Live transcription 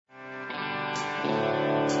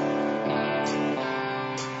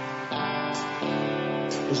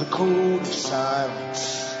There's a code of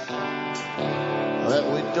silence that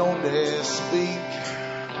we don't dare speak.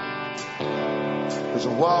 There's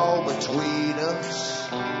a wall between us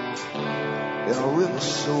and a river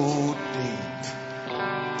so deep.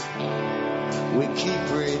 We keep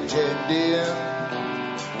pretending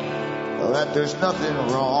that there's nothing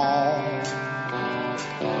wrong.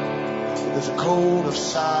 There's a code of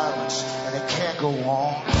silence and it can't go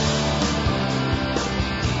on.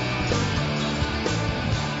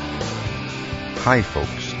 Hi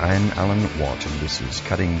folks, I'm Alan Watt and this is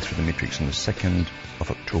Cutting Through the Matrix on the 2nd of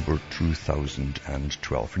October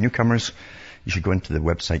 2012. For newcomers, you should go into the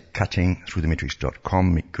website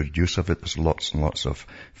cuttingthroughthematrix.com, make good use of it. There's lots and lots of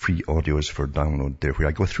free audios for download there where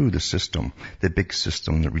I go through the system, the big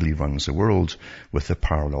system that really runs the world with the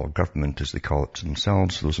parallel government as they call it to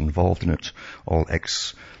themselves, those involved in it, all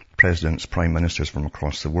ex-presidents, prime ministers from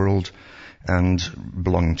across the world and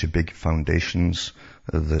belonging to big foundations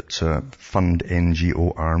that fund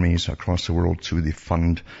NGO armies across the world too. They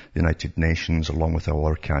fund the United Nations along with all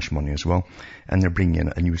our cash money as well. And they're bringing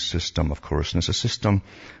in a new system, of course. And it's a system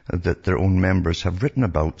that their own members have written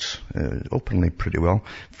about openly pretty well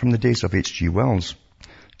from the days of H.G. Wells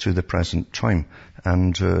to the present time.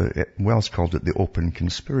 And Wells called it the open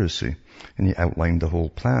conspiracy. And he outlined the whole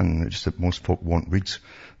plan. It's just that most folk won't read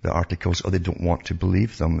the articles or they don't want to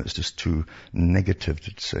believe them. It's just too negative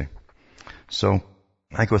to say. So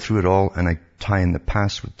I go through it all and I tie in the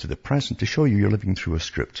past to the present to show you you're living through a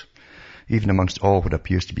script. Even amongst all what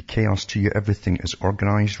appears to be chaos to you, everything is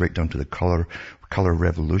organized right down to the color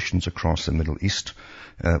revolutions across the Middle East.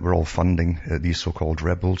 We're all funding these so-called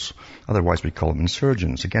rebels. Otherwise we call them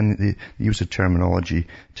insurgents. Again, they use the terminology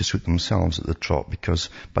to suit themselves at the top because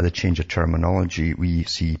by the change of terminology, we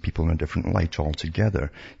see people in a different light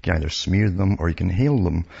altogether. You can either smear them or you can hail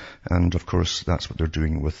them. And of course, that's what they're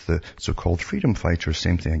doing with the so-called freedom fighters.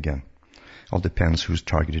 Same thing again. All depends who's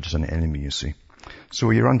targeted as an enemy, you see.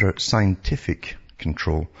 So you're under scientific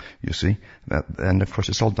control, you see. And of course,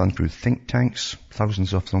 it's all done through think tanks,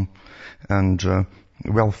 thousands of them, and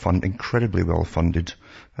incredibly well-funded,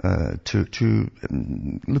 to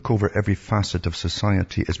look over every facet of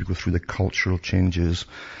society as we go through the cultural changes,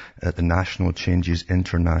 the national changes,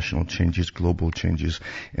 international changes, global changes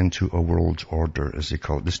into a world order, as they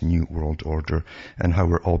call it, this new world order, and how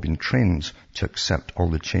we're all being trained to accept all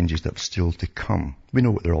the changes that are still to come. We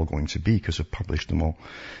know what they're all going to be because they've published them all.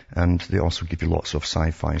 And they also give you lots of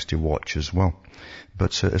sci-fis to watch as well.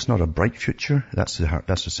 But it's not a bright future. That's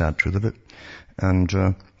the sad truth of it. And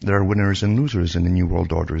there are winners and losers in the New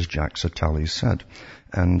World Order, as Jack Satali said.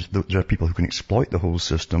 And there are people who can exploit the whole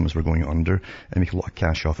system as we're going under and make a lot of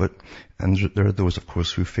cash off it. And there are those, of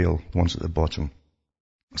course, who fail, the ones at the bottom.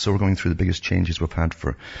 So we're going through the biggest changes we've had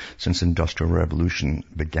since the Industrial Revolution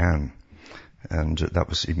began. And that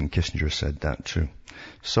was, even Kissinger said that too.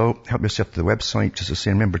 So help yourself to the website. As I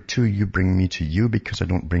say, remember too, you bring me to you because I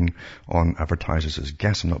don't bring on advertisers as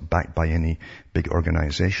guests. I'm not backed by any big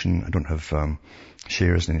organization. I don't have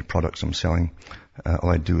shares in any products I'm selling.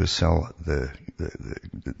 All I do is sell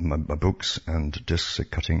my books and discs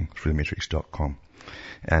at cuttingthroughthematrix.com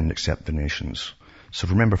and accept donations. So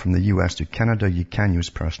remember, from the US to Canada, you can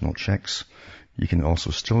use personal checks. You can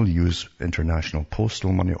also still use international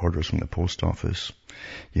postal money orders from the post office.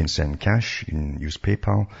 You can send cash. You can use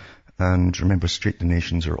PayPal. And remember, straight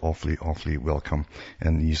donations are awfully, awfully welcome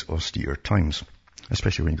in these austere times,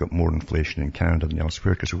 especially when you've got more inflation in Canada than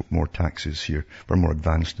elsewhere because we've got more taxes here. We're more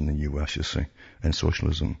advanced in the US, you see, and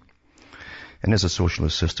socialism. And as a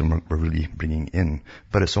socialist system, we're really bringing in.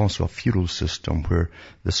 But it's also a feudal system where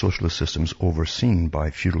the socialist system is overseen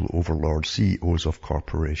by feudal overlords, CEOs of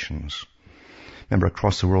corporations. Remember,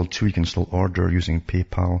 across the world too, you can still order using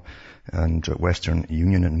PayPal and Western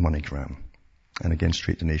Union and MoneyGram. And again,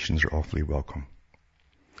 straight donations are awfully welcome.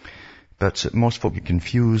 But most folk get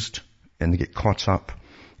confused and they get caught up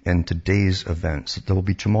in today's events. There will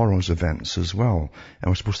be tomorrow's events as well.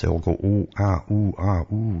 And we're supposed to all go, oh, ah, ooh, ah,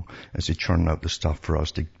 ooh, as they churn out the stuff for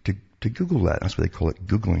us to Google that. That's what they call it,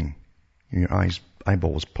 Googling. Your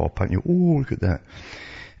eyeballs pop out and you, oh, look at that.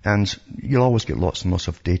 And you'll always get lots and lots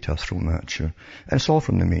of data thrown at you. And it's all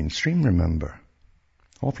from the mainstream, remember.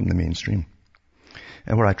 All from the mainstream.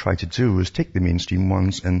 And what I try to do is take the mainstream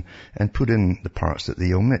ones and put in the parts that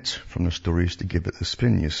they omit from the stories to give it the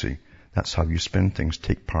spin, you see. That's how you spin things.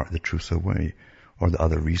 Take part of the truth away or the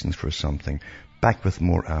other reasons for something. Back with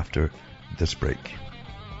more after this break.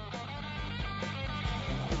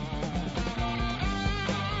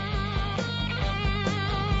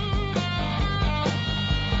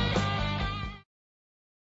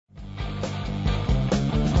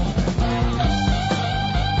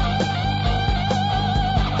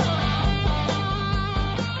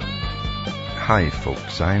 Hi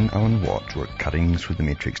folks, I'm Alan Watt. We're cutting through the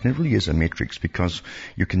matrix. And it really is a matrix because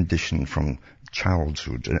you're conditioned from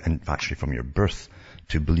childhood and actually from your birth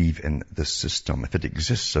to believe in this system. If it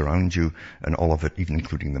exists around you and all of it, even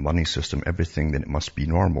including the money system, everything, then it must be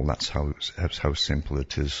normal. That's how simple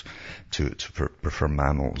it is for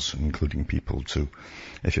mammals, including people too.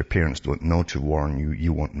 If your parents don't know to warn you,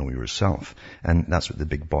 you won't know yourself. And that's what the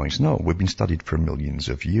big boys know. We've been studied for millions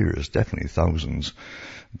of years, definitely thousands.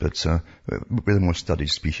 But we're the most studied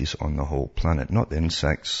species on the whole planet. Not the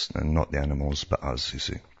insects and not the animals, but us, you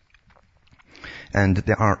see. And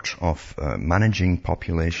the art of managing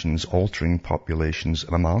populations, altering populations,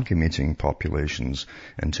 amalgamating populations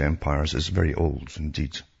into empires is very old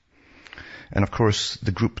indeed. And of course,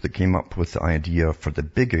 the group that came up with the idea for the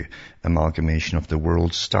big amalgamation of the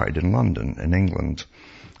world started in London, in England.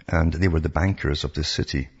 And they were the bankers of the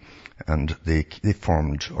city. And they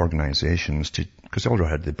formed organizations because they already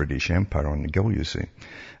had the British Empire on the go, you see.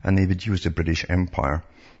 And they would use the British Empire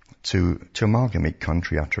to amalgamate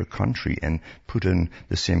country after country and put in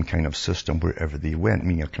the same kind of system wherever they went,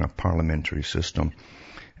 meaning a kind of parliamentary system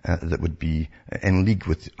that would be in league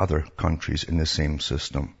with other countries in the same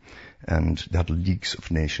system. And they had leagues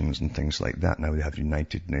of nations and things like that. Now they have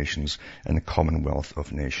United Nations and the Commonwealth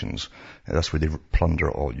of Nations. That's where they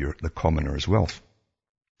plunder all the commoners' wealth.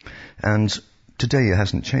 And today it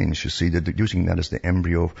hasn't changed, you see. They're using that as the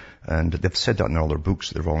embryo, and they've said that in all their books,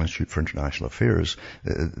 the Royal Institute for International Affairs.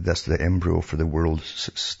 That's the embryo for the world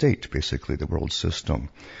state, basically, the world system.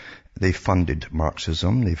 They funded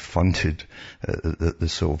Marxism. They funded the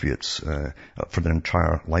Soviets for their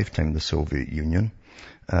entire lifetime, the Soviet Union.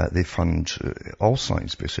 They fund all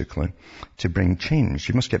sides, basically, to bring change.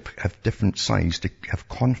 You must have different sides to have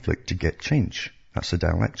conflict to get change. That's the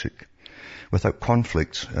dialectic. Without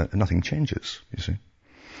conflict, nothing changes, you see.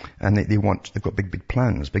 And they've got big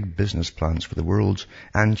plans, big business plans for the world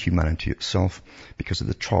and humanity itself, because at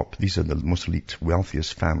the top, these are the most elite,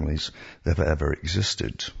 wealthiest families that have ever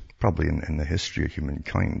existed, probably in the history of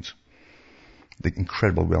humankind. The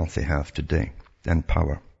incredible wealth they have today and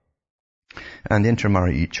power. And they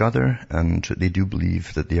intermarry each other, and they do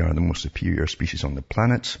believe that they are the most superior species on the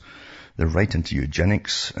planet. They're right into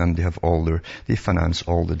eugenics, and they finance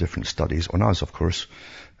all the different studies on us, of course,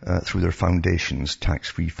 through their foundations,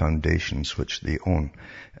 tax-free foundations, which they own.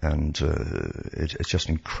 And it's just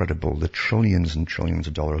incredible, the trillions and trillions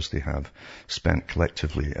of dollars they have spent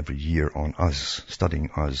collectively every year on us,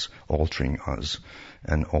 studying us, altering us,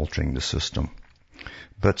 and altering the system.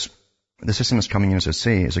 But the system is coming in, as I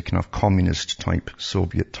say, as a kind of communist-type,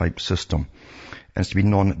 Soviet-type system. And it's to be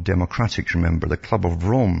non-democratic, remember. The Club of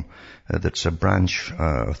Rome, that's a branch,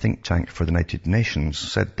 a think tank for the United Nations,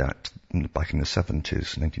 said that back in the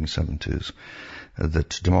 1970s,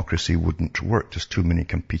 that democracy wouldn't work. There's too many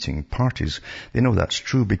competing parties. They know that's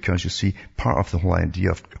true because, you see, part of the whole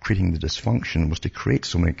idea of creating the dysfunction was to create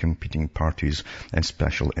so many competing parties and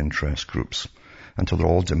special interest groups until they're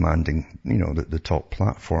all demanding, the top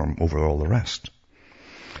platform over all the rest.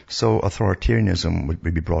 So authoritarianism would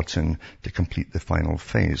be brought in to complete the final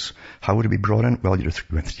phase. How would it be brought in? Well, you've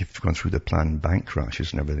gone through the planned bank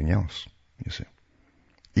crashes and everything else, you see.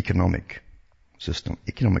 Economic system,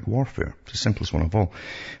 economic warfare. It's the simplest one of all.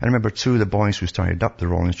 And remember too, the boys who started up the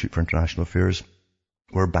Royal Institute for International Affairs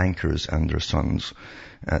were bankers and their sons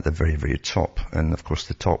at the very, very top. And of course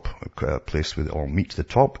the top place where they all meet, the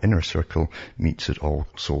top inner circle meets at All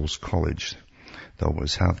Souls College. They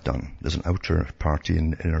always have done. There's an outer party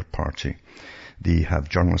and an inner party. They have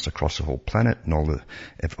journalists across the whole planet and all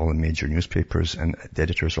the major newspapers, and the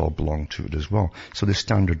editors all belong to it as well. So they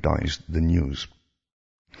standardized the news.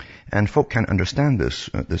 And folk can't understand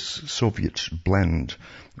this Soviet blend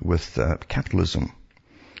with capitalism.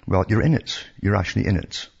 Well, you're in it. You're actually in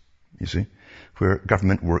it, you see, where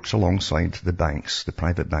government works alongside the banks, the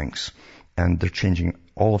private banks, and they're changing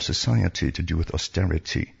all of society to do with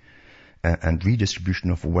austerity and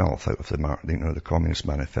redistribution of wealth out of the Communist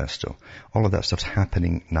Manifesto. All of that stuff's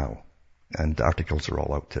happening now, and the articles are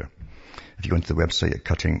all out there. If you go into the website at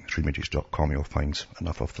cuttingthroughthematrix.com, you'll find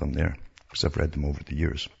enough of them there, because I've read them over the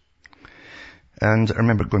years. And I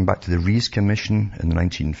remember going back to the Rees Commission in the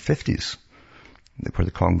 1950s, where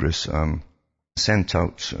the Congress sent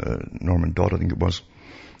out Norman Dodd, I think it was,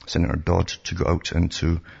 Senator Dodd, to go out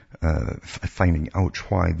into finding out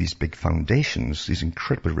why these big foundations, these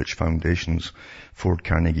incredibly rich foundations, Ford,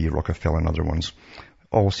 Carnegie, Rockefeller and other ones,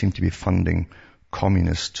 all seem to be funding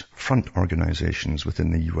communist front organizations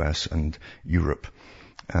within the US and Europe.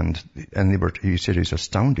 And he said he's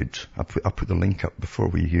astounded. I'll put the link up before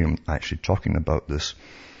we hear him actually talking about this.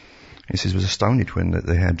 He says, was astounded when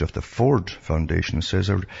the head of the Ford Foundation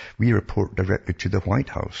says, we report directly to the White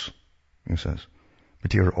House, he says.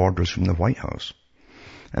 But here are orders from the White House.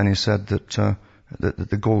 And he said that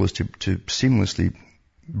the goal is to seamlessly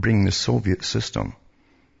bring the Soviet system,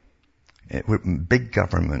 with big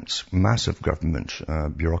governments, massive government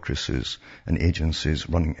bureaucracies and agencies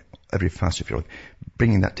running every facet, if you like,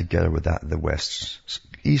 bringing that together with that of the West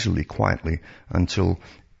easily, quietly, until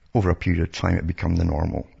over a period of time it become the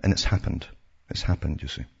normal. And it's happened. It's happened, you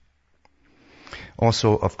see.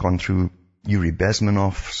 Also, I've gone through Yuri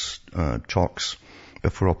Bezmenov's talks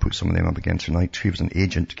before. I'll put some of them up again tonight. He was an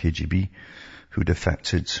agent, KGB, who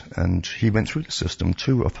defected, and he went through the system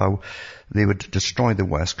too of how they would destroy the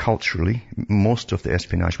West culturally. Most of the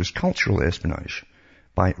espionage was cultural espionage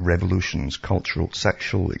by revolutions, cultural,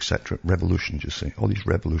 sexual, etc. Revolutions, you see. All these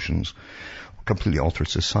revolutions completely alter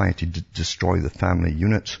society, destroy the family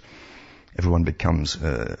unit. Everyone becomes,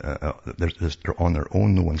 they're on their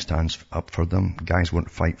own. No one stands up for them. Guys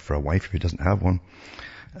won't fight for a wife if he doesn't have one.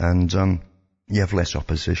 And you have less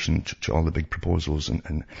opposition to all the big proposals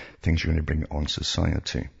and things you're going to bring on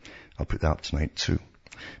society. I'll put that up tonight too.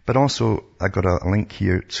 But also, I got a link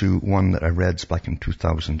here to one that I read back in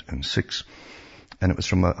 2006. And it was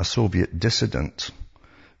from a Soviet dissident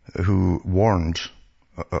who warned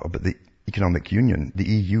about the economic union, the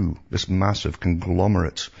EU, this massive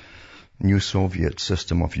conglomerate, new Soviet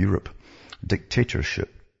system of Europe,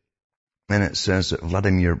 dictatorship. And it says that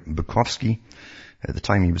Vladimir Bukovsky, at the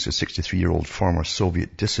time he was a 63-year-old former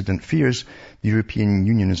Soviet dissident, fears the European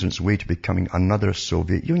Union is on its way to becoming another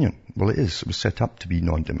Soviet Union. Well, it is. It was set up to be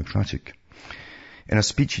non-democratic. In a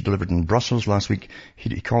speech he delivered in Brussels last week,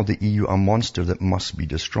 he called the EU a monster that must be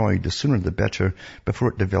destroyed. The sooner the better, before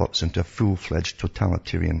it develops into a full-fledged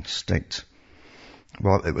totalitarian state.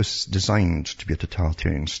 Well, it was designed to be a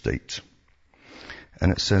totalitarian state.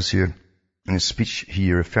 And it says here, in his speech,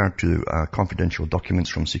 he referred to confidential documents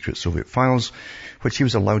from secret Soviet files, which he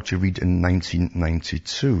was allowed to read in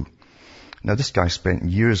 1992. Now, this guy spent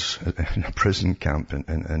years in a prison camp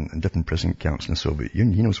and different prison camps in the Soviet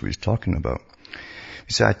Union. He knows what he's talking about.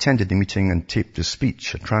 He said, I attended the meeting and taped the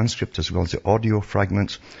speech. A transcript as well as the audio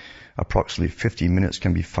fragments, approximately 50 minutes,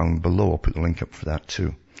 can be found below. I'll put the link up for that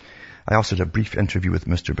too. I also had a brief interview with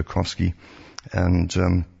Mr. Bukovsky, and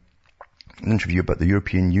an interview about the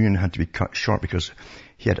European Union had to be cut short because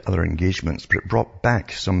he had other engagements, but it brought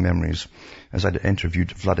back some memories as I'd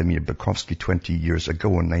interviewed Vladimir Bukovsky 20 years ago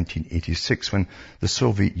in 1986 when the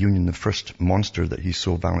Soviet Union, the first monster that he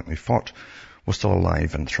so valiantly fought, was still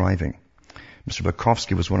alive and thriving. Mr.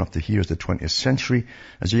 Bukovsky was one of the heroes of the 20th century.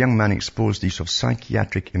 As a young man, he exposed the use of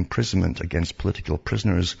psychiatric imprisonment against political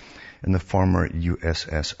prisoners in the former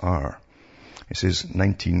USSR. It says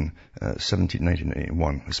 1917 to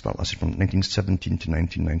 1981. It's from 1917 to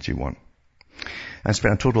 1991. And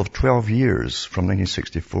spent a total of 12 years from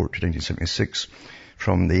 1964 to 1976,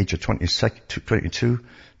 from the age of 22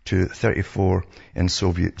 to 34 in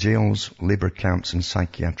Soviet jails, labor camps and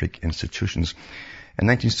psychiatric institutions. In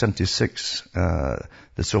 1976,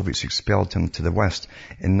 the Soviets expelled him to the West.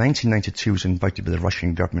 In 1992, he was invited by the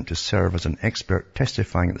Russian government to serve as an expert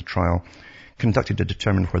testifying at the trial conducted to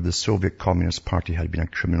determine whether the Soviet Communist Party had been a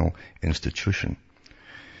criminal institution.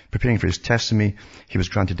 Preparing for his testimony, he was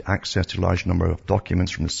granted access to a large number of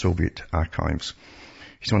documents from the Soviet archives.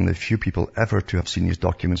 He's one of the few people ever to have seen these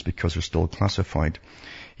documents because they're still classified.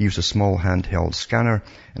 He used a small handheld scanner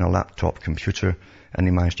and a laptop computer, and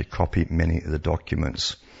he managed to copy many of the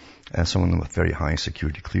documents, some of them with very high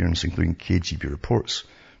security clearance, including KGB reports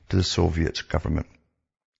to the Soviet government.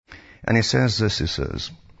 And he says this, he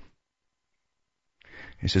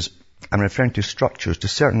says, I'm referring to structures, to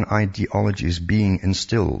certain ideologies being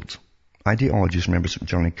instilled. Ideologies, remember, is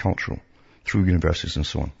generally cultural, through universities and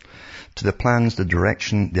so on. To the plans, the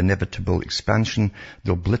direction, the inevitable expansion,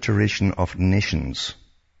 the obliteration of nations.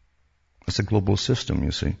 It's a global system,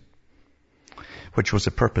 you see, which was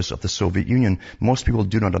the purpose of the Soviet Union. Most people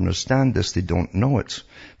do not understand this. They don't know it.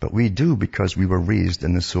 But we do, because we were raised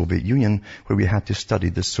in the Soviet Union, where we had to study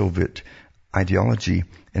the Soviet ideology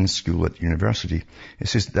in school at university. It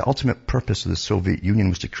says the ultimate purpose of the Soviet Union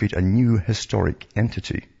was to create a new historic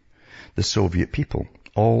entity, the Soviet people,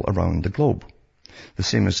 all around the globe. The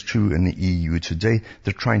same is true in the EU today.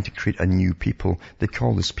 They're trying to create a new people. They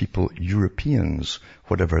call this people Europeans,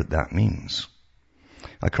 whatever that means.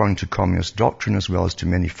 According to communist doctrine, as well as to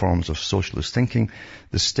many forms of socialist thinking,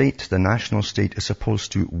 the state, the national state, is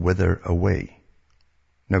supposed to wither away.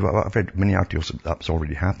 Now, I've read many articles that that's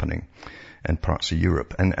already happening in parts of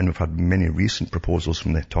Europe, and we've had many recent proposals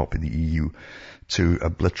from the top of the EU to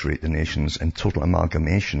obliterate the nations and total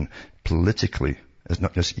amalgamation politically as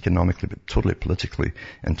not just economically, but totally politically,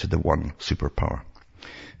 into the one superpower.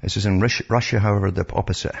 It says in Russia, however, the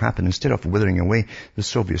opposite happened. Instead of withering away, the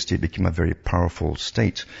Soviet state became a very powerful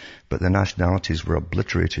state, but the nationalities were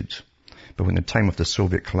obliterated. But when the time of the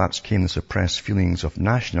Soviet collapse came, the suppressed feelings of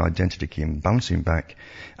national identity came bouncing back,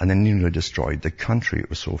 and they nearly destroyed the country. It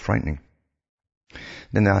was so frightening.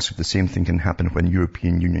 Then they ask if the same thing can happen when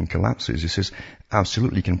European Union collapses. He says,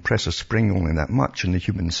 absolutely, you can press a spring only that much, and the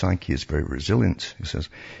human psyche is very resilient. He says,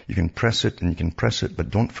 you can press it and you can press it, but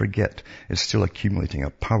don't forget, it's still accumulating a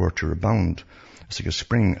power to rebound. It's like a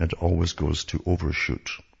spring, and it always goes to overshoot.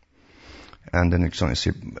 And then it's going to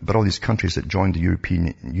say, but all these countries that joined the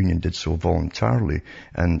European Union did so voluntarily.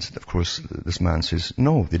 And of course, this man says,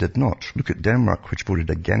 no, they did not. Look at Denmark, which voted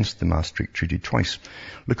against the Maastricht Treaty twice.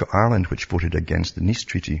 Look at Ireland, which voted against the Nice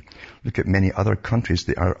Treaty. Look at many other countries.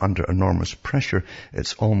 They are under enormous pressure.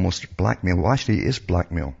 It's almost blackmail. Well, actually, it is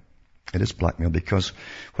blackmail. It is blackmail because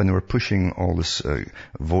when they were pushing all this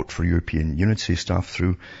vote for European unity stuff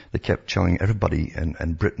through, they kept telling everybody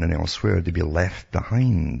in Britain and elsewhere they'd be left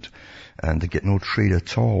behind and they get no trade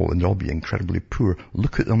at all and they'll all be incredibly poor.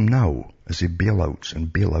 Look at them now as they bail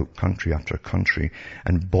out country after country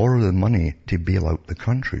and borrow the money to bail out the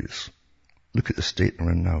countries. Look at the state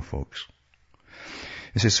they're in now, folks.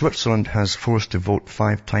 It says Switzerland has forced to vote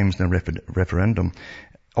 5 times in a referendum.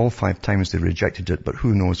 All 5 times they rejected it, but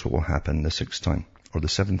who knows what will happen the 6th time or the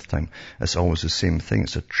 7th time. It's always the same thing.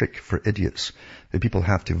 It's a trick for idiots. The people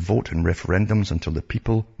have to vote in referendums until the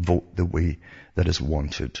people vote the way that is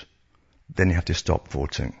wanted. Then you have to stop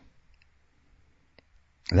voting.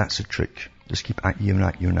 That's the trick. Just keep at you and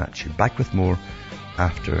at you and at you. Back with more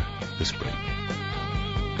after this break.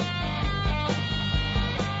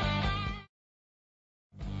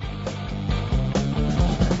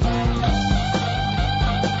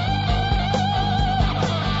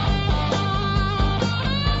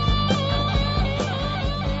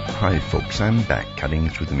 Hi folks, I'm back cutting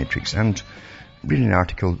through the matrix and reading an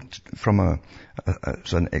article from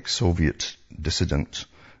an ex-Soviet dissident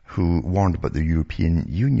who warned about the European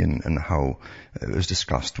Union and how it was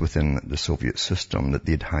discussed within the Soviet system that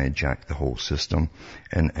they'd hijack the whole system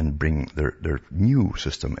and bring their new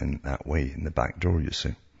system in that way, in the back door, you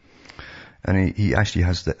see. And he actually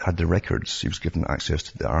had the records. He was given access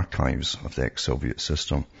to the archives of the ex-Soviet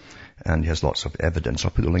system and he has lots of evidence.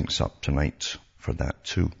 I'll put the links up tonight for that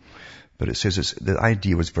too. But it says the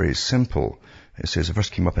idea was very simple. It says it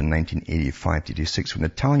first came up in 1985 to 86 when the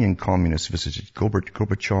Italian communists visited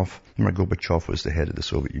Gorbachev. Remember, Gorbachev was the head of the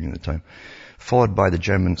Soviet Union at the time. Followed by the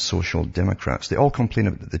German Social Democrats. They all complained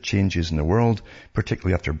about the changes in the world,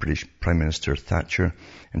 particularly after British Prime Minister Thatcher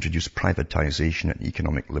introduced privatization and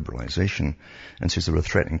economic liberalization, and says they were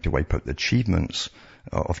threatening to wipe out the achievements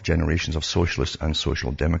of generations of socialists and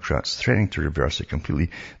social democrats, threatening to reverse it completely.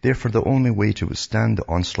 Therefore, the only way to withstand the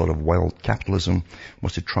onslaught of wild capitalism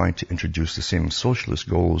was to try to introduce the same socialist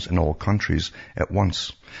goals in all countries at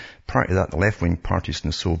once. Prior to that, the left-wing parties in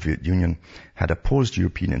the Soviet Union had opposed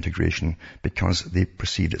European integration because they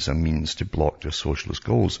perceived it as a means to block their socialist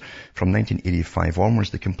goals. From 1985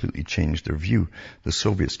 onwards, they completely changed their view. The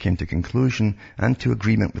Soviets came to conclusion and to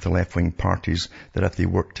agreement with the left-wing parties that if they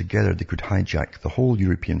worked together, they could hijack the whole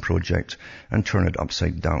European project and turn it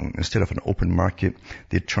upside down. Instead of an open market,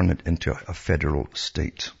 they'd turn it into a federal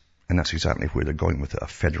state. And that's exactly where they're going with it, a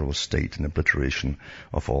federal state and obliteration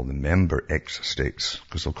of all the member ex-states,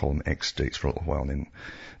 because they'll call them ex-states for a little while, and then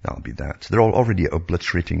that'll be that. They're all already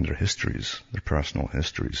obliterating their histories, their personal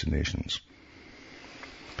histories of nations.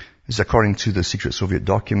 This is according to the secret Soviet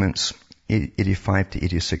documents. 85 to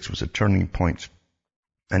 86 was a turning point.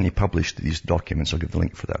 And he published these documents. I'll give the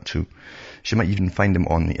link for that too. You might even find them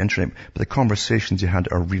on the internet. But the conversations he had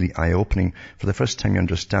are really eye-opening. For the first time you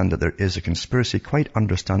understand that there is a conspiracy, quite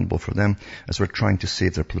understandable for them, as they're trying to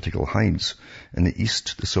save their political hides. In the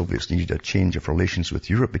East, the Soviets needed a change of relations with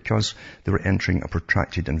Europe because they were entering a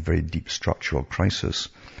protracted and very deep structural crisis.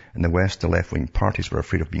 In the West, the left-wing parties were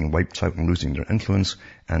afraid of being wiped out and losing their influence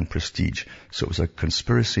and prestige. So it was a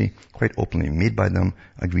conspiracy, quite openly made by them,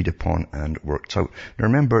 agreed upon and worked out. Now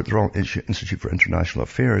remember, the Royal Institute for International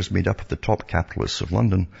Affairs, made up of the top capitalists of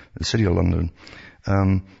London, the City of London,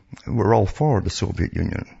 were all for the Soviet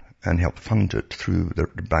Union and helped fund it through their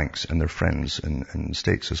banks and their friends in the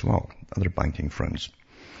States as well, other banking friends.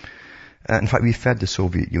 In fact, we fed the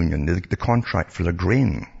Soviet Union. The contract for their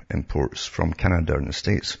grain imports from Canada and the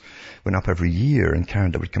States went up every year, and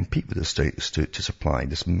Canada would compete with the States to supply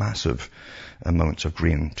this massive amounts of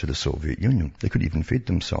grain to the Soviet Union. They could even feed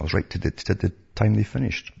themselves right to the time they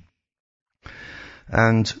finished.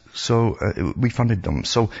 And so we funded them.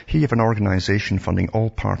 So here you have an organization funding all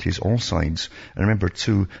parties, all sides. And remember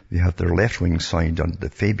too, they have their left-wing side under the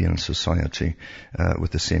Fabian Society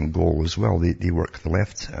with the same goal as well. They work the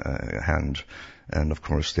left hand, and of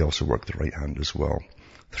course they also work the right hand as well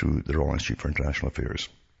through the Royal Institute for International Affairs.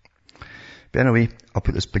 But anyway, I'll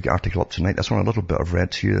put this big article up tonight. That's one a little bit I've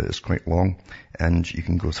read to you. It's quite long, and you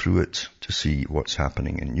can go through it to see what's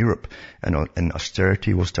happening in Europe. And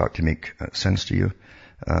austerity will start to make sense to you.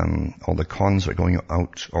 All the cons are going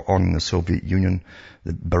out on in the Soviet Union.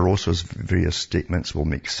 Barroso's various statements will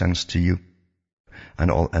make sense to you,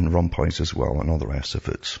 and Rompuy's as well, and all the rest of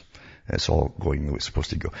it. It's all going the way it's supposed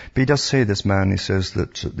to go. But he does say, this man, he says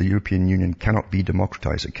that the European Union cannot be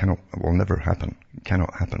democratized. It will never happen. It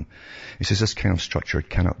cannot happen. He says this kind of structure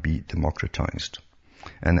cannot be democratized.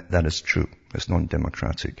 And that is true. It's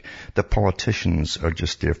non-democratic. The politicians are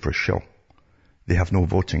just there for show. They have no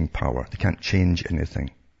voting power. They can't change anything,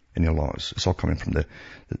 any laws. It's all coming from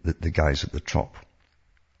the guys at the top.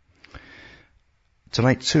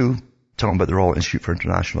 Tonight too, talking about the Royal Institute for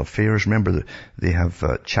International Affairs. Remember that they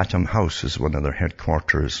have Chatham House as one of their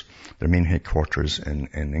headquarters, their main headquarters in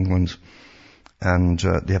England. And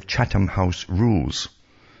they have Chatham House rules.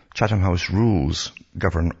 Chatham House rules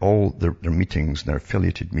govern all their meetings, their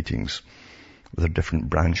affiliated meetings with their different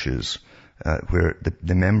branches, where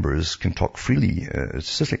the members can talk freely.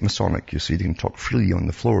 It's just like Masonic, you see. They can talk freely on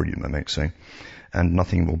the floor, you might say. And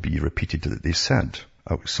nothing will be repeated that they said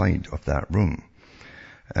outside of that room.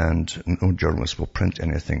 And no journalist will print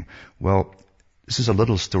anything. Well, this is a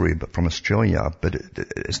little story from Australia, but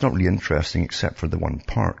it's not really interesting except for the one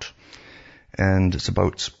part. And it's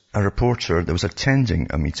about a reporter that was attending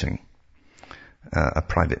a meeting, a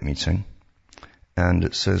private meeting. And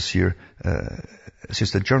it says here,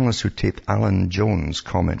 the journalist who taped Alan Jones'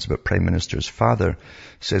 comments about Prime Minister's father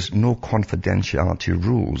says no confidentiality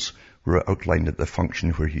rules were outlined at the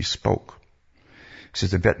function where he spoke. He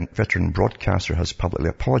says the veteran broadcaster has publicly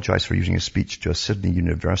apologized for using his speech to a Sydney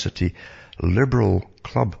University Liberal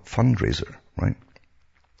Club fundraiser, right?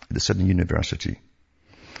 The Sydney University.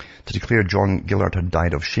 To declare John Gillard had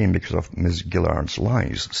died of shame because of Ms. Gillard's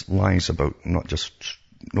lies about not just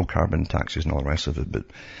no carbon taxes and all the rest of it, but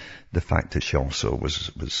the fact that she also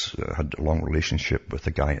had a long relationship with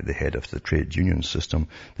the guy at the head of the trade union system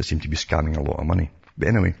that seemed to be scamming a lot of money. But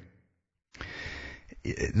anyway,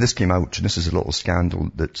 this came out, and this is a little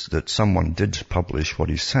scandal that someone did publish what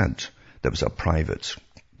he said. That was a private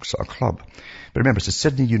sort of club. But remember, it's the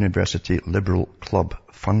Sydney University Liberal Club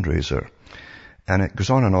fundraiser. And it goes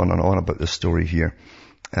on and on and on about this story here.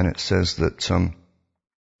 And it says that,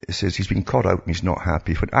 it says he's been caught out and he's not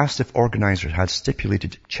happy. When asked if organizers had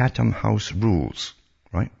stipulated Chatham House rules,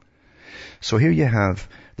 right? So here you have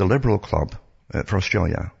the Liberal Club for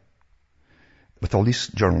Australia, with all these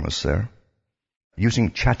journalists there,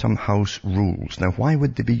 using Chatham House rules. Now, why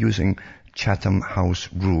would they be using Chatham House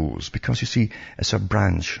rules? Because, you see, it's a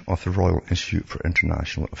branch of the Royal Institute for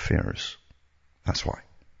International Affairs. That's why.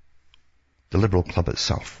 The Liberal Club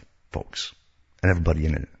itself, folks, and everybody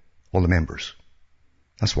in it, all the members.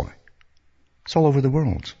 That's why. It's all over the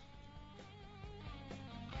world.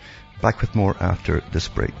 Back with more after this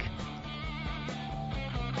break.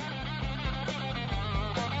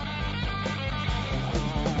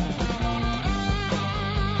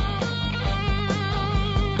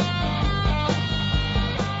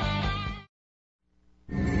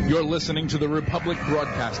 You're listening to the Republic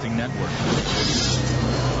Broadcasting Network,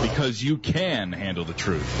 because you can handle the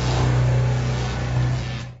truth.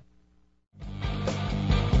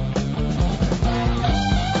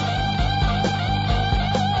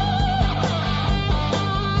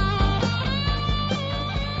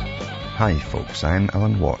 Hi folks, I'm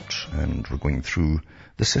Alan Watt, and we're going through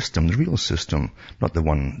the system, the real system, not the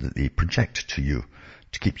one that they project to you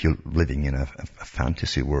to keep you living in a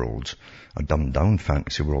fantasy world, a dumbed-down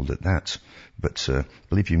fantasy world at that. But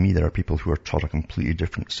believe you me, there are people who are taught a completely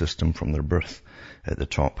different system from their birth at the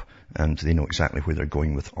top, and they know exactly where they're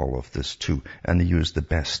going with all of this too. And they use the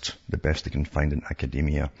best they can find in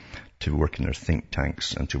academia to work in their think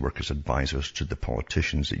tanks and to work as advisors to the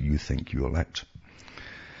politicians that you think you elect.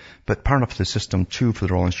 But part of the system too for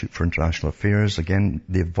the Royal Institute for International Affairs, again,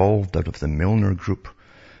 they evolved out of the Milner Group.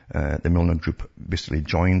 The Milner Group basically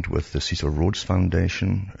joined with the Cecil Rhodes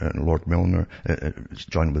Foundation, Lord Milner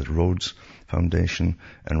joined with Rhodes Foundation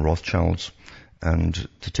and Rothschilds, and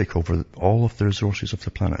to take over all of the resources of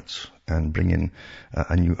the planet and bring in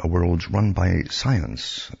a world run by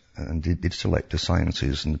science. And they'd select the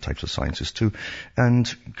sciences and the types of sciences too, and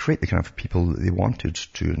create the kind of people that they wanted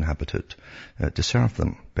to inhabit it, to serve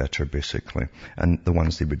them better, basically, and the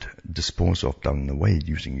ones they would dispose of down the way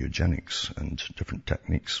using eugenics and different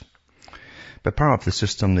techniques. But part of the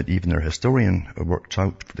system that even their historian worked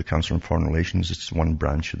out for the Council on Foreign Relations, it's one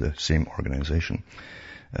branch of the same organization,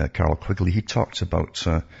 Carroll Quigley, he talks about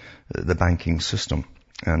the banking system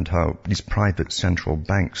and how these private central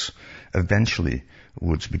banks eventually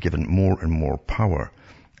would be given more and more power,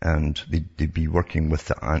 and they'd be working with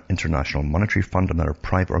the International Monetary Fund, another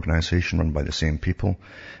private organization run by the same people,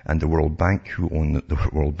 and the World Bank, who own the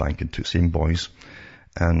World Bank and two same boys,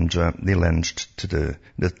 and they lend to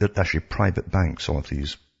they're actually private banks, all of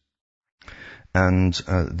these. And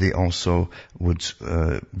they also would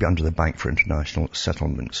be under the Bank for International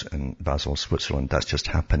Settlements in Basel, Switzerland. That's just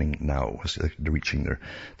happening now as they're reaching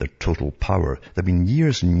their total power. They've been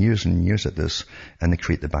years and years and years at this, and they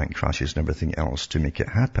create the bank crashes and everything else to make it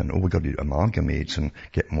happen. Oh, we've got to amalgamate and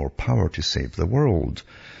get more power to save the world.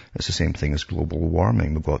 It's the same thing as global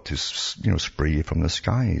warming. We've got to, spray you from the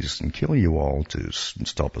skies and kill you all to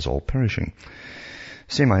stop us all perishing.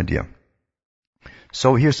 Same idea.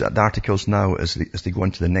 So here's the articles now as they go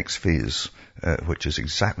into the next phase, which is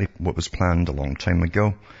exactly what was planned a long time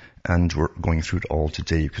ago. And we're going through it all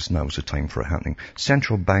today because now's the time for it happening.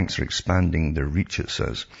 Central banks are expanding their reach, it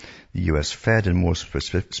says. The US Fed, and more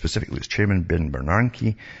specifically its chairman, Ben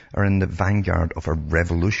Bernanke, are in the vanguard of a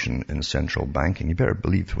revolution in central banking. You better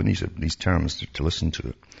believe when these terms to listen to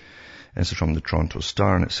it. And this is from the Toronto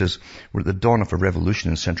Star, and it says, we're at the dawn of a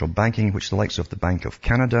revolution in central banking, which the likes of the Bank of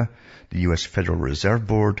Canada, the US Federal Reserve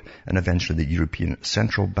Board, and eventually the European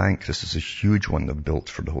Central Bank, this is a huge one they've built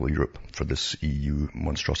for the whole of Europe, for this EU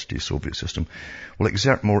monstrosity Soviet system, will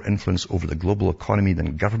exert more influence over the global economy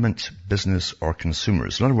than government, business, or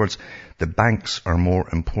consumers. In other words, the banks are more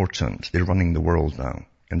important. They're running the world now.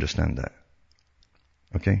 Understand that?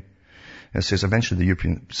 Okay? It says eventually the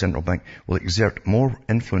European Central Bank will exert more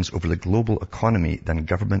influence over the global economy than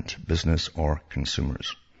government, business, or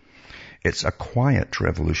consumers. It's a quiet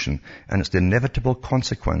revolution, and it's the inevitable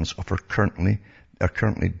consequence of our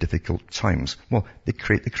currently difficult times. Well, they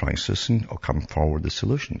create the crisis and come forward with the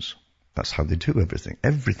solutions. That's how they do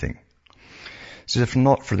everything. So if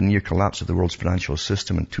not for the near collapse of the world's financial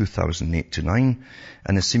system in 2008-9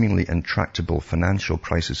 and the seemingly intractable financial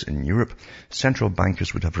crisis in Europe, central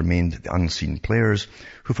bankers would have remained the unseen players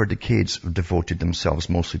who for decades have devoted themselves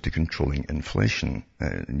mostly to controlling inflation.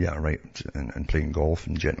 And playing golf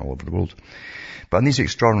and jetting all over the world. But in these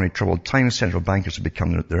extraordinary troubled times, central bankers have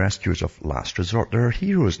become the rescuers of last resort. They're our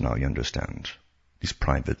heroes now, you understand. These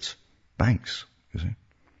private banks, you see.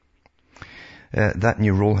 That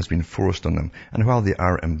new role has been forced on them, and while they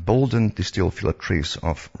are emboldened, they still feel a trace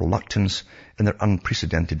of reluctance in their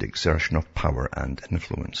unprecedented exertion of power and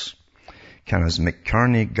influence. Canada's Mick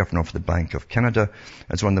Carney, Governor of the Bank of Canada,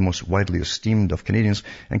 is one of the most widely esteemed of Canadians,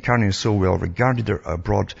 and Carney is so well regarded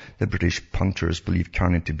abroad that British punters believe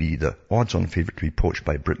Carney to be the odds-on favourite to be poached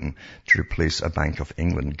by Britain to replace a Bank of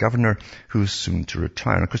England governor who is soon to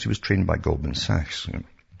retire. And of course, he was trained by Goldman Sachs.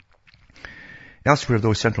 Elsewhere,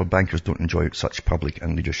 though, central bankers don't enjoy such public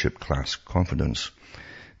and leadership class confidence.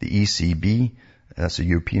 The ECB, that's the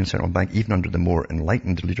European Central Bank, even under the more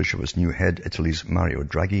enlightened leadership of its new head, Italy's Mario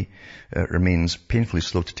Draghi, remains painfully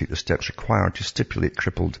slow to take the steps required to stimulate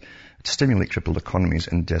crippled economies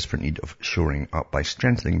in desperate need of shoring up by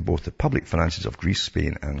strengthening both the public finances of Greece,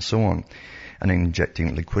 Spain, and so on, and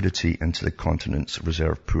injecting liquidity into the continent's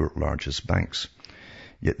reserve poor largest banks.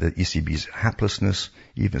 Yet the ECB's haplessness,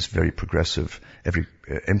 even its very progressive every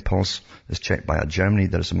impulse, is checked by a Germany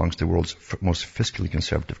that is amongst the world's most fiscally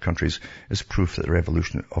conservative countries, is proof that the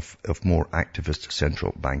revolution of more activist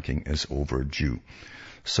central banking is overdue.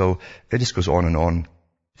 So it just goes on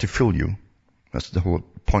to fool you. That's the whole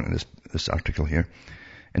point of this article here.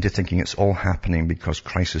 Into thinking it's all happening because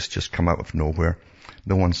crises just come out of nowhere.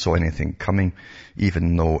 No one saw anything coming,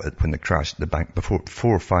 even though when they crashed the bank, before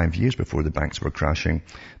 4 or 5 years before the banks were crashing,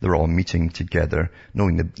 they were all meeting together,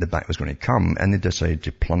 knowing the bank was going to come, and they decided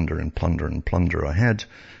to plunder ahead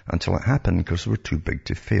until it happened because they were too big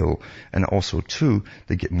to fail. And also, too,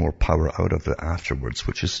 they get more power out of it afterwards,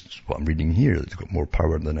 which is what I'm reading here. They've got more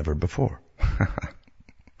power than ever before.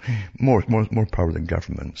 more power than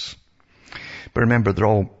governments. But remember, they're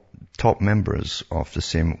all top members of the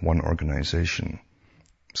same one organization.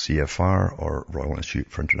 CFR or Royal Institute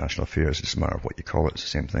for International Affairs, it doesn't matter what you call it, it's the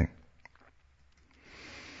same thing.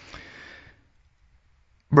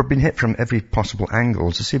 We're being hit from every possible angle.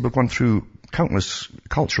 As I say, we've gone through countless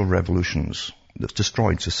cultural revolutions, that's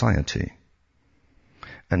destroyed society.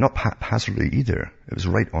 And not haphazardly either. It was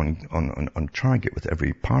right on target with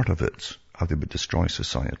every part of it, how they would destroy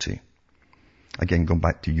society. Again, going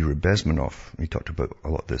back to Yuri Bezmenov, he talked about a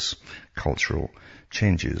lot of this cultural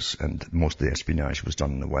changes, and most of the espionage was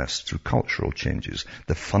done in the West through cultural changes,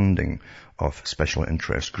 the funding of special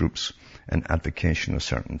interest groups and advocacy of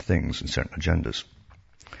certain things and certain agendas.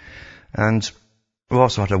 And we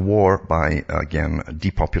also had a war by, again,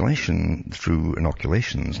 depopulation through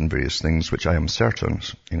inoculations and various things, which I am certain,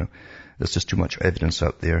 there's just too much evidence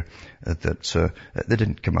out there that they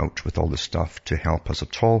didn't come out with all this stuff to help us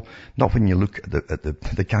at all. Not when you look at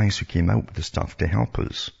the guys who came out with the stuff to help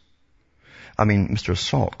us. I mean, Mr.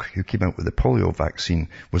 Salk, who came out with the polio vaccine,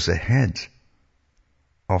 was the head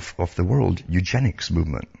of the world eugenics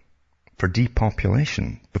movement for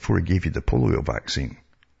depopulation before he gave you the polio vaccine.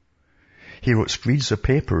 He wrote screeds of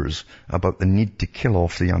papers about the need to kill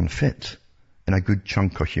off the unfit and a good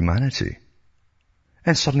chunk of humanity.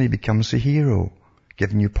 And suddenly he becomes a hero,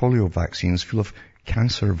 giving you polio vaccines full of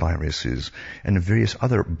cancer viruses and various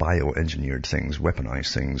other bioengineered things,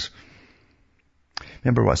 weaponized things.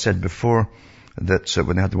 Remember what I said before, that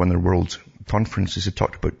when they had one of the world conferences, they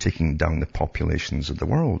talked about taking down the populations of the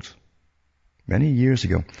world many years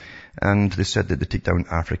ago. And they said that they take down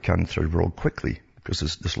Africa and third world quickly because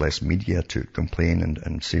there's less media to complain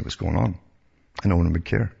and see what's going on. And no one would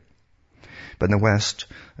care. But in the West,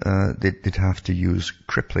 they'd have to use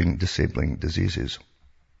crippling, disabling diseases.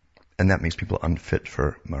 And that makes people unfit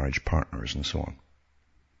for marriage partners and so on.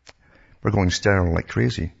 We're going sterile like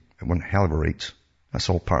crazy at one hell of a rate. That's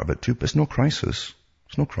all part of it too. But it's no crisis.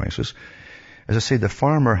 It's no crisis. As I say, the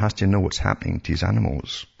farmer has to know what's happening to his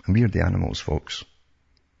animals. And we are the animals, folks.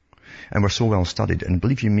 And we're so well studied. And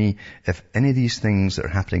believe you me, if any of these things that are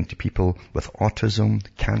happening to people with autism,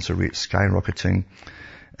 cancer rates skyrocketing,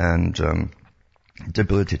 and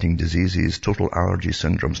debilitating diseases, total allergy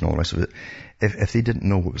syndromes and all the rest of it, if they didn't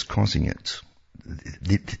know what was causing it,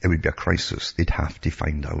 it would be a crisis. They'd have to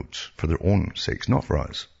find out for their own sakes, not for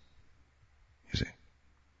us. You see.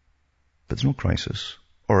 But there's no crisis.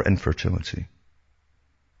 Or infertility.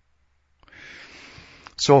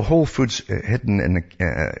 So Whole Foods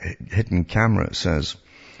hidden camera says,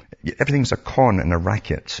 everything's a con and a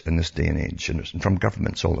racket in this day and age, and from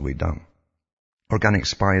governments all the way down. Organic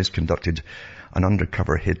spies conducted an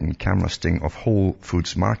undercover hidden camera sting of Whole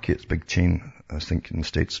Foods Market, big chain, I think, in the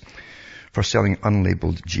States, for selling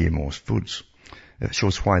unlabeled GMO foods. It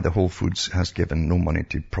shows why the Whole Foods has given no money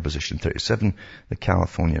to Proposition 37, the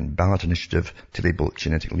Californian ballot initiative to label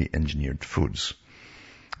genetically engineered foods.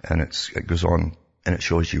 And it goes on, and it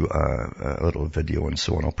shows you a little video and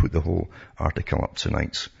so on. I'll put the whole article up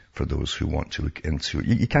tonight for those who want to look into it.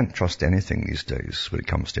 You can't trust anything these days when it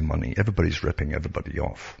comes to money. Everybody's ripping everybody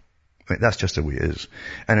off. I mean, that's just the way it is.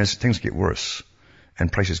 And as things get worse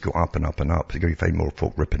and prices go up and up and up, you're going to find more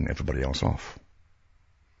folk ripping everybody else off.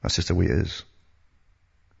 That's just the way it is.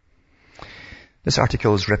 This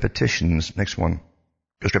article is repetitions. Next one.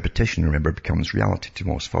 Because repetition, remember, becomes reality to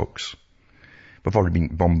most folks. We've already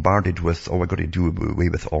been bombarded with, we've got to do away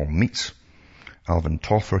with all meats. Alvin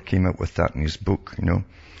Toffler came out with that in his book,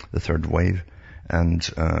 The Third Wave. And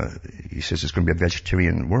he says it's going to be a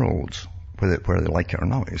vegetarian world, whether they like it or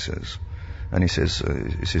not, he says. And he says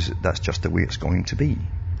that's just the way it's going to be.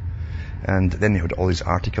 And then you had all these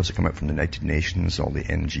articles that come out from the United Nations, all the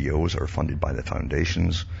NGOs that are funded by the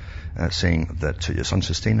foundations, saying that it's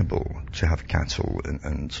unsustainable to have cattle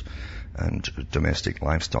and domestic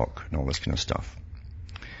livestock and all this kind of stuff.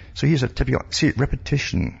 So here's a typical,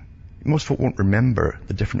 repetition. Most folk won't remember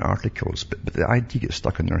the different articles, but the idea gets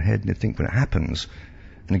stuck in their head, and they think when it happens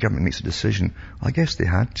and the government makes a decision, I guess they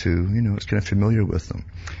had to, it's kind of familiar with them.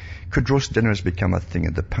 Could roast dinners become a thing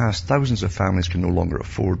of the past? Thousands of families can no longer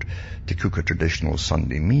afford to cook a traditional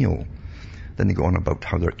Sunday meal. Then they go on about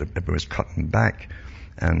how everybody's cutting back,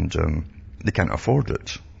 and they can't afford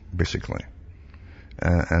it, basically.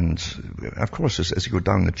 And of course, as you go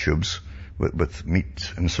down the tubes with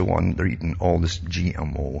meat and so on, they're eating all this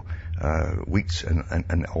GMO wheat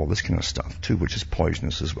and all this kind of stuff too, which is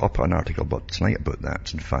poisonous. I'll put an article tonight about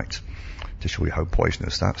that, in fact, to show you how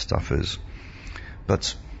poisonous that stuff is.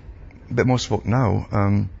 But most folk now,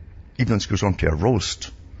 even though it goes on to a roast,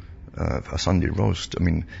 a Sunday roast, I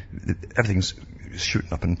mean, everything's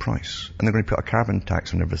shooting up in price. And they're going to put a carbon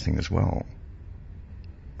tax on everything as well.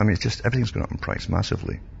 I mean, it's just, everything's going up in price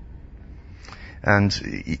massively. And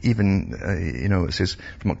even, it says,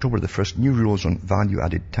 from October the 1st, new rules on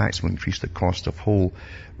value-added tax will increase the cost of whole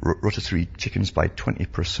rotisserie chickens by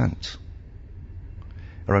 20%.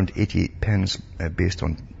 around 88 pence based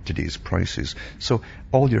on today's prices. So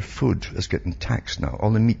all your food is getting taxed now.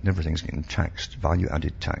 All the meat and everything's getting taxed,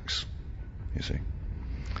 value-added tax, you see.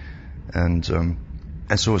 And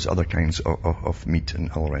so is other kinds of meat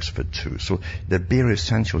and all the rest of it too. So the bare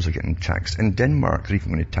essentials are getting taxed. In Denmark, they're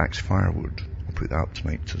even going to tax firewood. I'll put that up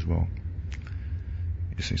tonight as well.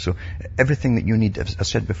 You see, so everything that you need, as I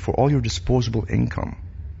said before, all your disposable income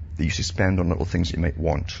that you should spend on little things that you might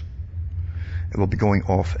want, it will be going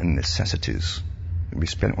off in necessities. It will be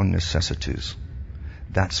spent on necessities.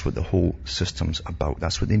 That's what the whole system's about.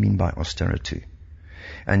 That's what they mean by austerity.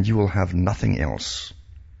 And you will have nothing else.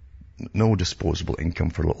 No disposable income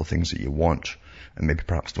for little things that you want and maybe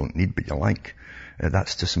perhaps don't need but you like. That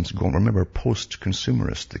system's gone. Remember,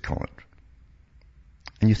 post-consumerist, they call it.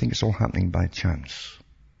 And you think it's all happening by chance.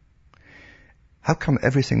 How come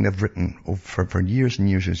everything they've written for years and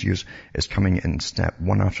years and years is coming in step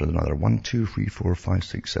one after another? 1, 2, 3, 4, 5,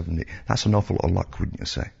 6, 7, 8. That's an awful lot of luck, wouldn't you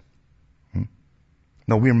say?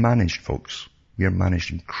 No, we're managed, folks. We are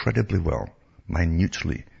managed incredibly well,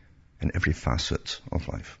 minutely, in every facet of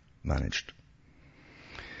life. Managed.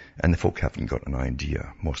 And the folk haven't got an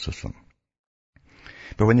idea, most of them.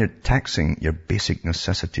 But when you're taxing your basic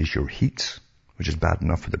necessities, your heat, which is bad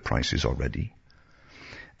enough for the prices already,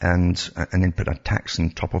 and then put a tax on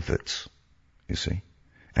top of it, you see,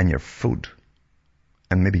 and your food,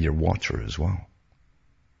 and maybe your water as well.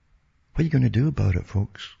 What are you going to do about it,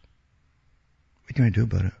 folks? What are you going to do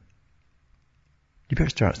about it? You better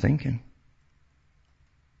start thinking.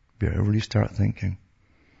 You better really start thinking.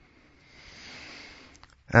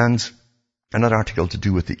 And another article to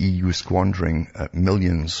do with the EU squandering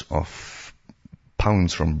millions of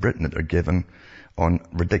pounds from Britain that are given on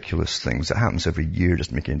ridiculous things. That happens every year.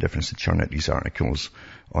 Doesn't make any difference to churn out these articles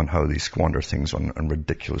on how they squander things on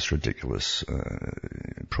ridiculous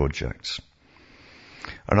projects.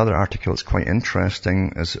 Another article that's quite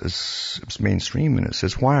interesting is mainstream, and it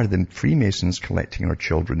says, why are the Freemasons collecting our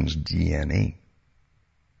children's DNA?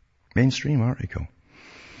 Mainstream article.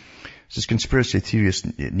 It says conspiracy theorists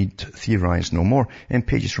need to theorize no more. In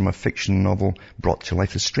pages from a fiction novel brought to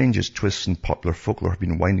life, the strangest twists in popular folklore have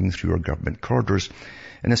been winding through our government corridors.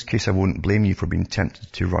 In this case, I won't blame you for being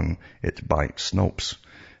tempted to run it by Snopes.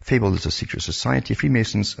 Fabled as a secret society,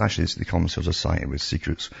 Freemasons, actually they call themselves a society with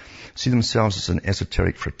secrets, see themselves as an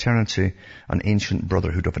esoteric fraternity, an ancient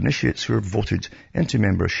brotherhood of initiates who are voted into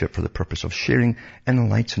membership for the purpose of sharing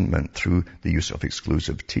enlightenment through the use of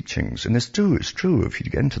exclusive teachings. And it's true. If you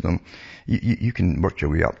get into them, you can work your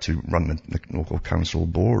way up to run the local council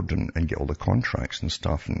board and get all the contracts and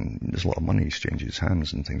stuff, and there's a lot of money exchanges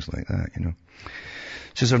hands and things like that, you know.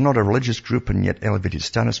 It says they're not a religious group, and yet elevated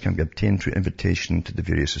status can be obtained through invitation to the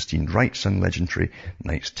various esteemed rites and legendary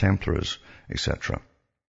Knights Templars, etc.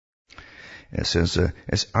 It says,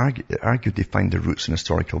 it's argued they find their roots in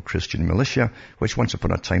historical Christian militia, which once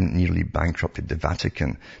upon a time nearly bankrupted the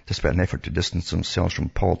Vatican. Despite an effort to distance themselves from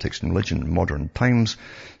politics and religion in modern times,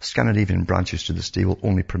 Scandinavian branches to the stable will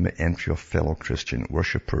only permit entry of fellow Christian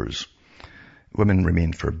worshippers. Women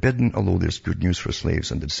remain forbidden, although there's good news for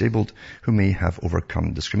slaves and the disabled who may have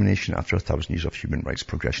overcome discrimination after 1,000 years of human rights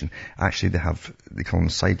progression. Actually, they call them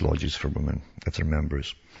side lodges for women, if they're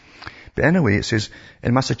members. But anyway, it says,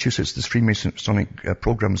 in Massachusetts, this Freemasonic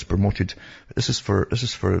program is promoted. This is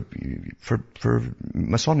for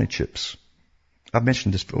Masonic chips. I've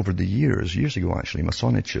mentioned this over the years ago actually,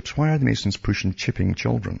 Masonic chips. Why are the Masons pushing chipping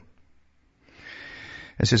children?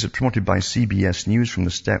 It says it's promoted by CBS News from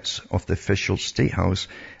the steps of the official State House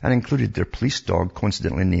and included their police dog,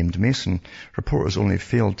 coincidentally named Mason. Reporters only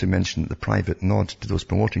failed to mention the private nod to those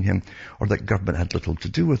promoting him or that government had little to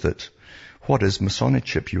do with it. What is Masonic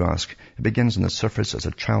chip, you ask? It begins on the surface as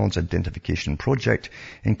a child's identification project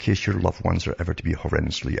in case your loved ones are ever to be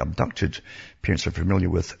horrendously abducted. Parents are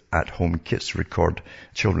familiar with at-home kits to record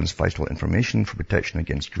children's vital information for protection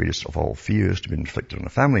against greatest of all fears to be inflicted on a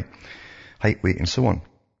family. Height, weight, and so on.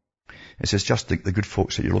 It says just the good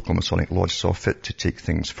folks at your local Masonic Lodge saw fit to take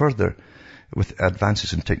things further. With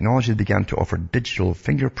advances in technology, they began to offer digital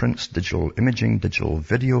fingerprints, digital imaging, digital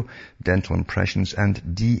video, dental impressions, and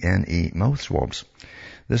DNA mouth swabs.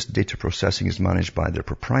 This data processing is managed by their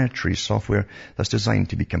proprietary software that's designed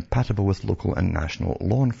to be compatible with local and national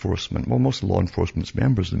law enforcement. Well, most law enforcement's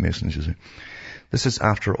members of the Masons, you see. This is,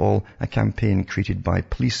 after all, a campaign created by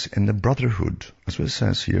police in the Brotherhood. That's what it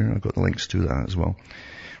says here. I've got the links to that as well.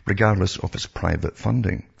 Regardless of its private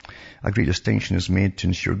funding. A great distinction is made to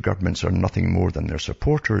ensure governments are nothing more than their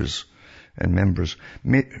supporters and members.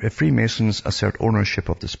 Freemasons assert ownership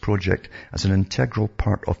of this project as an integral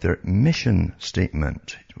part of their mission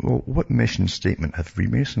statement. Well, what mission statement have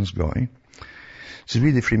Freemasons got? So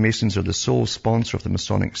we, the Freemasons, are the sole sponsor of the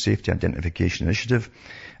Masonic Safety Identification Initiative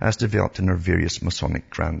as developed in our various Masonic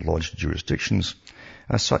Grand Lodge jurisdictions.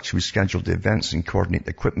 As such, we schedule the events and coordinate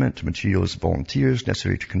the equipment, materials, volunteers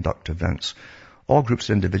necessary to conduct events. All groups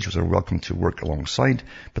and individuals are welcome to work alongside,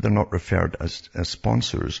 but they're not referred as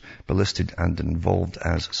sponsors, but listed and involved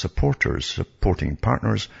as supporters, supporting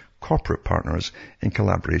partners, corporate partners, in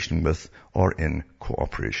collaboration with or in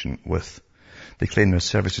cooperation with. They claim their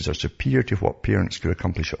services are superior to what parents could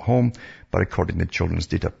accomplish at home by recording the children's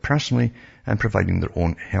data personally and providing their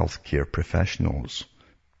own healthcare professionals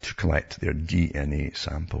to collect their DNA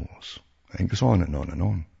samples. And it goes on and on and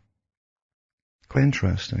on. Quite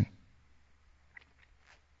interesting.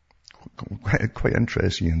 Quite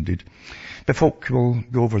interesting indeed. But folk will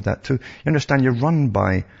go over that too. You understand, you're run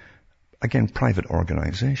by, again, private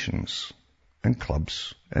organizations and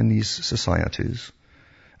clubs and these societies.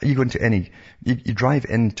 You go into you drive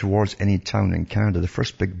in towards any town in Canada, the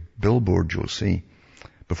first big billboard you'll see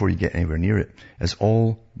before you get anywhere near it is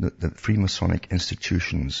all the Freemasonic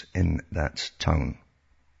institutions in that town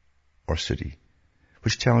or city,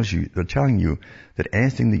 which they're telling you that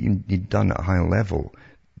anything that you need done at a high level,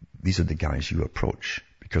 these are the guys you approach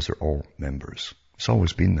because they're all members. It's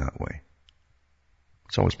always been that way.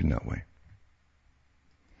 It's always been that way.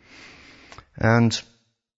 And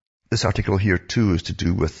this article here too is to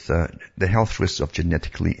do with the health risks of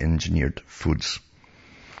genetically engineered foods.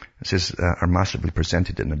 It says, are massively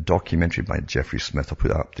presented in a documentary by Jeffrey Smith. I'll put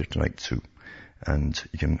that up there tonight too. And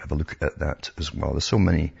you can have a look at that as well. There's so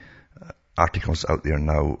many articles out there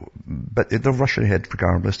now, but they'll rush ahead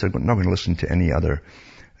regardless. They're not going to listen to any other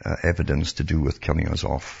evidence to do with killing us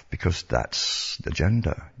off, because that's the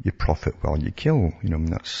agenda. You profit while you kill.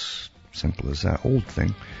 That's simple as that old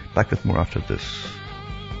thing. Back with more after this.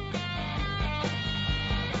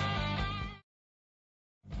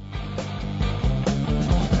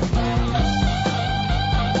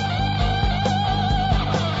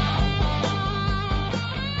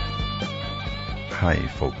 Hi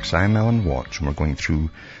folks, I'm Alan Watts, and we're going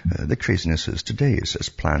through the crazinesses today. It's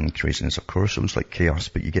planned craziness, of course. It looks like chaos,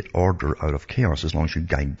 but you get order out of chaos as long as you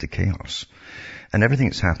guide the chaos. And everything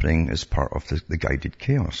that's happening is part of the guided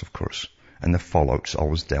chaos, of course. And the fallout's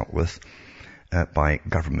always dealt with by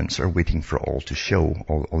governments that are waiting for all to show,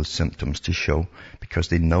 all the symptoms to show, because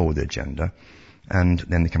they know the agenda. And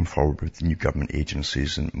then they come forward with new government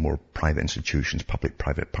agencies and more private institutions,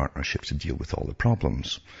 public-private partnerships to deal with all the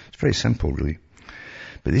problems. It's very simple, really.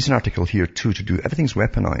 But there's an article here too to do, everything's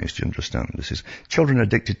weaponized, you understand. This is, children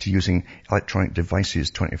addicted to using electronic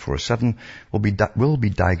devices 24/7 will be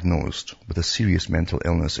diagnosed with a serious mental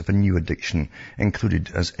illness if a new addiction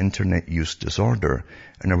included as internet use disorder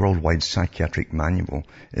in a worldwide psychiatric manual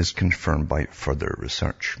is confirmed by further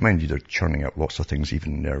research. Mind you, they're churning out lots of things,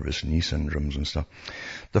 even nervous knee syndromes and stuff.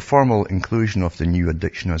 The formal inclusion of the new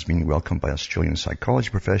addiction has been welcomed by Australian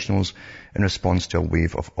psychology professionals in response to a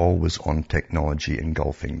wave of always-on technology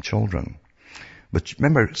engulfing children. But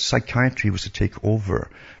remember, psychiatry was to take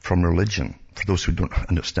over from religion, for those who don't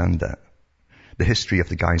understand that. The history of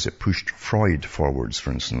the guys that pushed Freud forwards,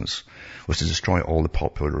 for instance, was to destroy all the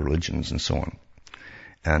popular religions and so on.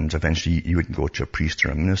 And eventually you wouldn't go to a priest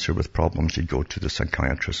or a minister with problems, you'd go to the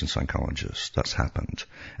psychiatrist and psychologist. That's happened.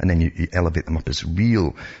 And then you elevate them up as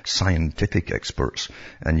real scientific experts,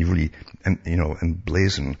 and you really,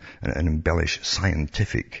 emblazon and embellish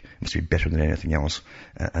scientific. It must be better than anything else,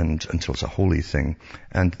 and until it's a holy thing.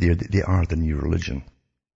 And they are the new religion.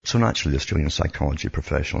 So naturally, the Australian psychology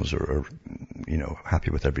professionals are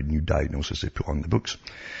happy with every new diagnosis they put on the books.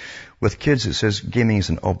 With kids, it says gaming is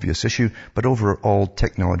an obvious issue, but overall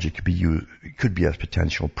technology could be a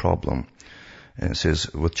potential problem. And it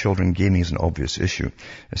says, with children, gaming is an obvious issue.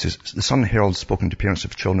 It says, the Sun Herald spoken to parents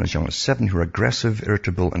of children as young as 7 who are aggressive,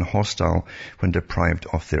 irritable, and hostile when deprived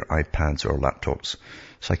of their iPads or laptops.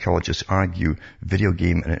 Psychologists argue video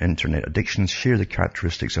game and internet addictions share the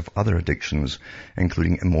characteristics of other addictions,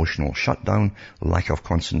 including emotional shutdown, lack of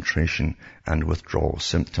concentration, and withdrawal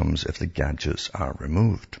symptoms if the gadgets are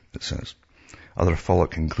removed, it says. Other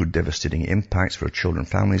fallout can include devastating impacts for children and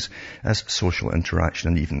families as social interaction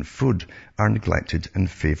and even food are neglected in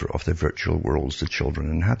favor of the virtual worlds the children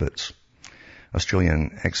inhabit.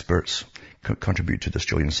 Australian experts contribute to the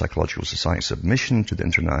Australian Psychological Society submission to the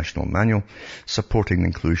International Manual, supporting the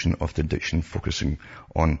inclusion of the addiction focusing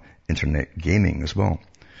on internet gaming as well.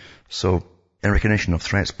 So, in recognition of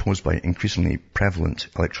threats posed by increasingly prevalent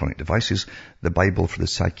electronic devices, the Bible for the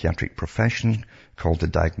psychiatric profession, called the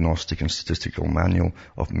Diagnostic and Statistical Manual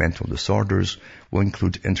of Mental Disorders, will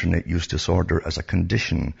include internet use disorder as a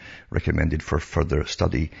condition recommended for further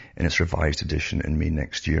study in its revised edition in May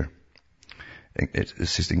next year. It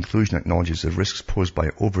says the inclusion acknowledges the risks posed by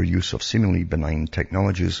overuse of seemingly benign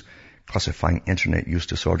technologies, classifying internet use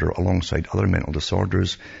disorder alongside other mental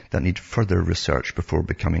disorders that need further research before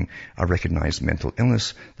becoming a recognized mental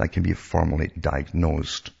illness that can be formally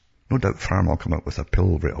diagnosed. No doubt pharma will come up with a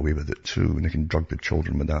pill right away with it too, and they can drug the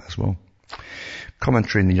children with that as well.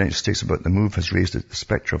 Commentary in the United States about the move has raised the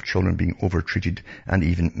specter of children being overtreated and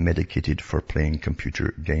even medicated for playing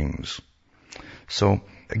computer games. So,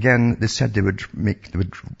 again, they said they would make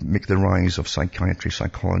the rise of psychiatry,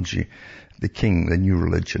 psychology, the king, the new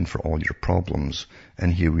religion for all your problems.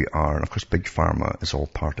 And here we are. And of course, Big Pharma is all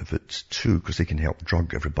part of it too, because they can help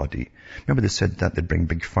drug everybody. Remember they said that they'd bring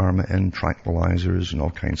Big Pharma in, tranquilizers and all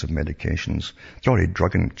kinds of medications. They're already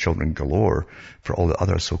drugging children galore for all the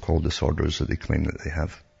other so-called disorders that they claim that they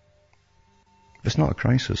have. It's not a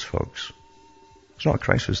crisis, folks. It's not a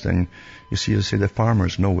crisis, then you see, they say the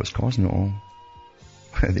farmers know what's causing it all.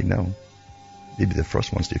 They know. They'd be the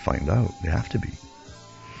first ones to find out. They have to be.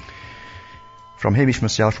 From Hamish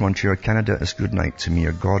myself from Ontario, Canada, it's good night to me.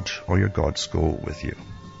 Your God or your gods go with you.